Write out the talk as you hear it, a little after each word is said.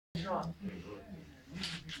sure.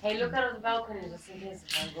 Hey, look out of the balcony just in case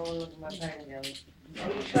if I'm going with my friend belly. Are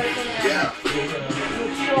you sure you're gonna have it? You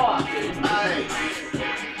sure? Hey.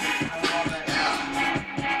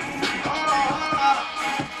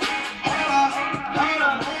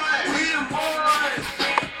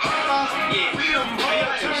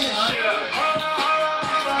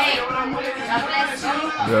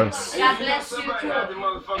 Yes. God bless you too. I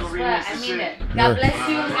swear, I mean it. God bless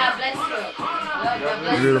you. God bless you. God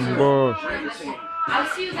bless you. I'll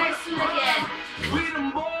see you guys soon again. We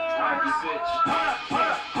them boys.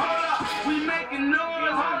 We making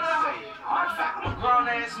noise. I'm a grown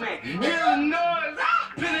ass man. Killing noise.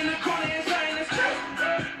 Been in the corner and saying it's straight.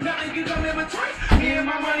 Nothing can come in between. Me and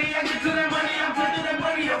my money, I get to that money. I'm taking that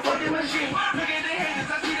money. I'm fucking machine. Look at the haters.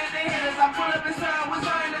 I see that they haters. I pull up inside. What's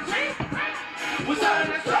on the team? What's on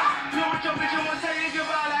the top? You want your bitch? You want to tell you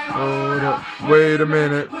goodbye like. Hold up. Wait a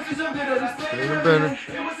minute. Wait a minute.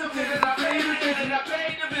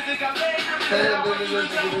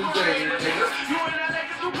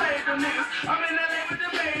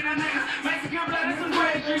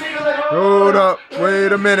 Hold up.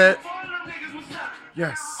 Wait a minute.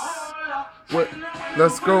 Yes. What?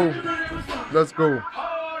 Let's go. Let's go.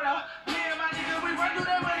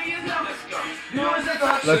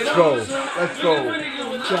 Let's go. Let's go.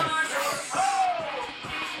 Yes.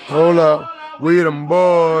 Hold up. We them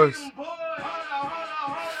boys.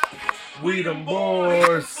 We them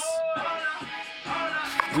boys.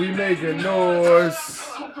 We making noise.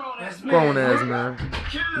 Grown ass man.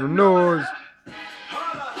 The noise.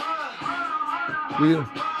 We.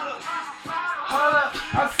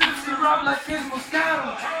 I see rock like it's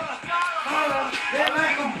Moscato. That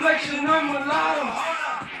like complexion, I'm mulatto.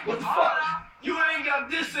 What the fuck? You ain't got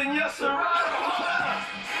this in your Serato.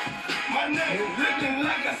 My neck looking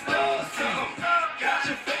like I stole something. Got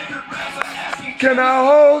your favorite rapper asking, can I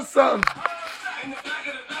hold something? In the back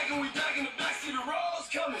of the back, and we back in the back, see the rolls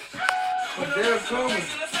coming. They're coming.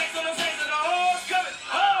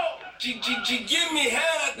 Give me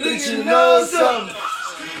head. Did you know something?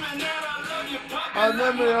 I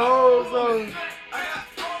remember the whole song.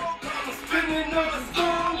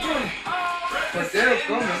 But they're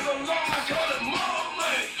coming.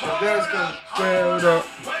 But they're coming. Hold up.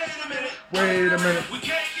 Wait a minute.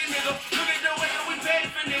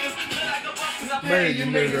 Wait,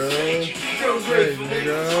 nigga. Wait,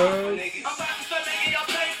 nigga.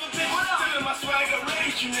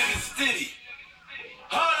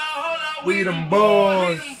 We them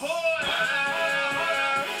boys.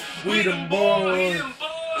 We them boys.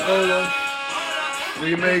 Hold on.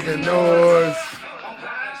 We making noise.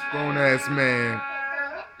 Grown ass man.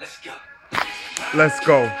 Let's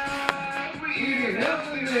go.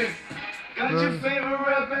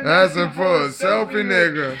 Asking for a selfie,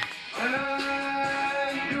 nigga.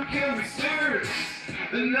 You can't be serious.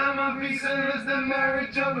 The name of me is the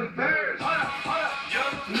marriage of a Paris.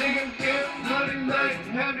 Young nigga get money like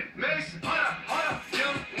Heavy Mason.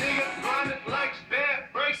 Young nigga run it like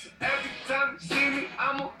bad breaks. Every time you see me,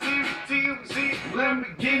 I'ma leave it to you. See,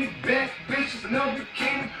 Lamborghini, bad bitches, no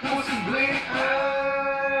bikini, pussy bleed.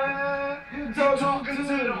 You talking to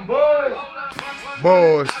them boys.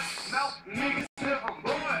 Boys. Niggas different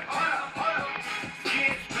boy.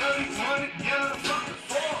 Get really money, get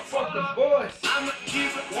fuck the boys. I'ma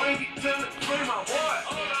keep it wanky till it free my boy.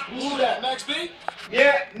 Who that, Max B?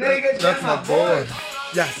 Yeah, nigga, That's my boy.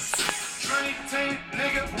 Yes.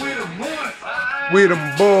 Nigga, we the boys. We them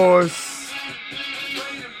boys.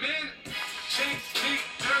 Wait a minute. Chase, big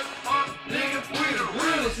dirt, nigga, we the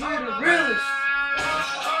realest, we the realest.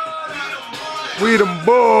 We them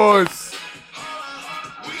boys.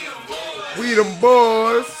 We them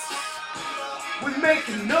boys. We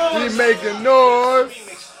making noise. We making noise.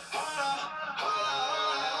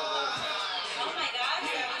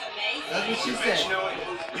 That's what she said. You know it.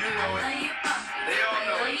 They all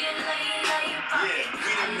know it. Yeah,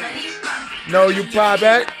 we the No, you pop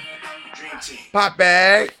back. Dream Team. Pop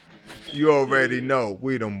back. You already know.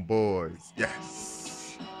 We them boys.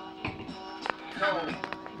 Yes.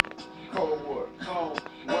 Cold war.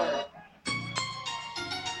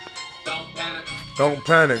 Don't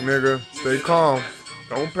panic, nigga. Stay calm.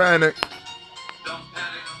 Don't panic.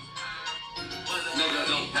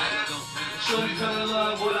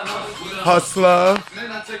 Hustler.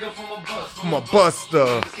 I'm a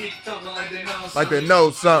buster. Like they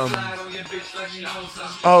know something.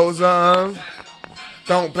 Oh, something.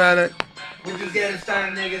 Don't panic. We just getting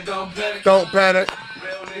started, niggas. Don't panic. Don't panic.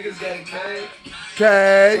 Real niggas getting paid.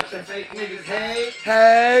 Okay. Fake niggas, hey.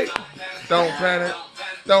 Hey. Don't panic.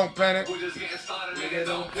 Don't panic. We just getting started, nigga.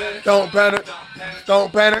 Don't panic. Don't panic.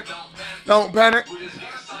 Don't panic. Don't panic. We just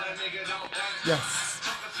getting started. Yes.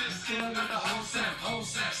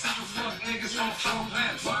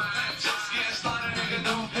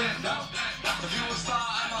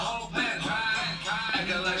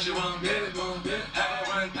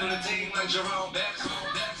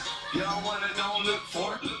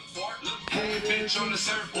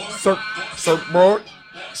 Surfboard.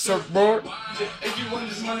 Surfboard. If you want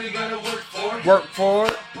this money, you gotta work for it. Work for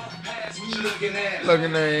it. What you looking at?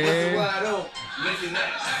 Looking What's at wide open? Making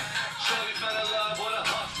that.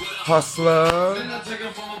 hustler Then I take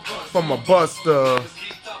her from a bus. from a buster.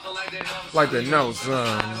 Like they know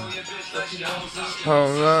some.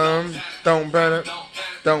 Hold on. Don't panic.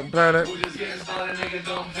 Don't panic. We just getting started, nigga,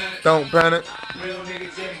 don't panic. Don't panic. Real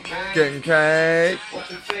niggas getting cash. Getting cake. What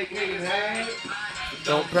the fake niggas hate.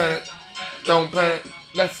 Don't panic. Don't panic.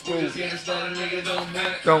 Let's We go. just getting started, nigga, don't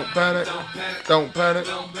panic. Don't panic. Don't panic. Don't panic.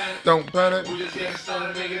 Don't panic. Don't panic. We just getting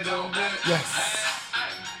started, nigga, don't panic. Yes.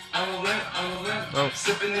 I'm a rap, Oh.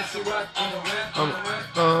 sipping this rock, I'm a rap, Um,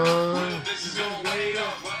 Real bitches gon' wait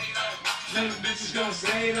up, little bitches gon'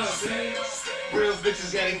 stay up. Real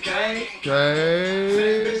bitches getting cake,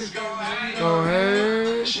 Okay. bitches gon' hang Go up.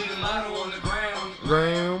 ahead. She the model on the ground,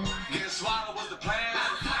 Graham. get swallowed was the plan.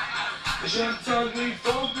 She told me,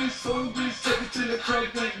 focus, take it to the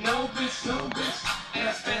crib, like no bitch.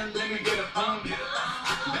 Ass fan, let me get a pump.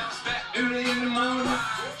 Bounce back early in the morning.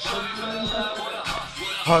 Show you fell in love with a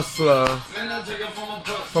Hustler man, I take her from a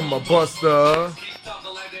bus. from a buster. Keep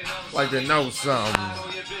talking like they know Like they know something.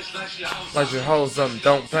 on your bitch like she hoes. Like you hold something.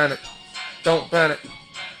 Don't panic. Don't panic.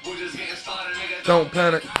 We're just getting started, nigga. Don't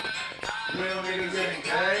panic. Real niggas getting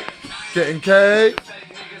cake. Getting cake.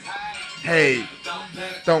 Fake niggas hate. Hey.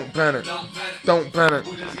 Don't panic. Don't panic. Don't panic.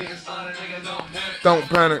 We're just getting started, nigga. Don't panic. Don't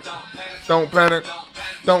panic. Don't panic.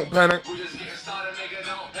 Don't panic. We're just getting started, nigga.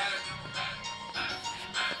 Don't panic.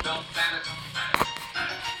 Don't panic.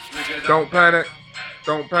 Nigga, Don't panic.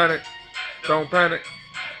 Don't panic. Don't panic.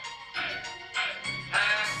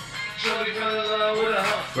 Shorty fell in love with a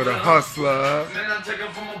hustler. For the hustler Man, I take her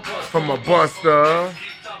from a bus. from a buster.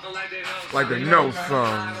 Keep talking like they know. Like they know Ride some.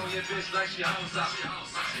 on your bitch like she hoes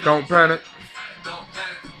up. Don't panic. Don't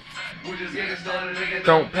panic. We're just getting started, nigga.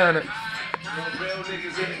 Don't panic. Real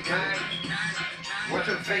niggas getting cake. What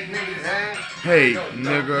the fake niggas hate. Hey,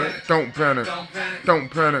 nigga. Don't panic. Don't panic. Don't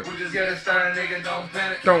panic. We just getting started, nigga. Don't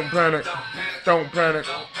panic. Don't panic. Don't panic.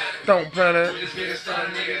 Don't We panic. just getting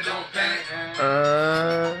started, nigga. Don't panic.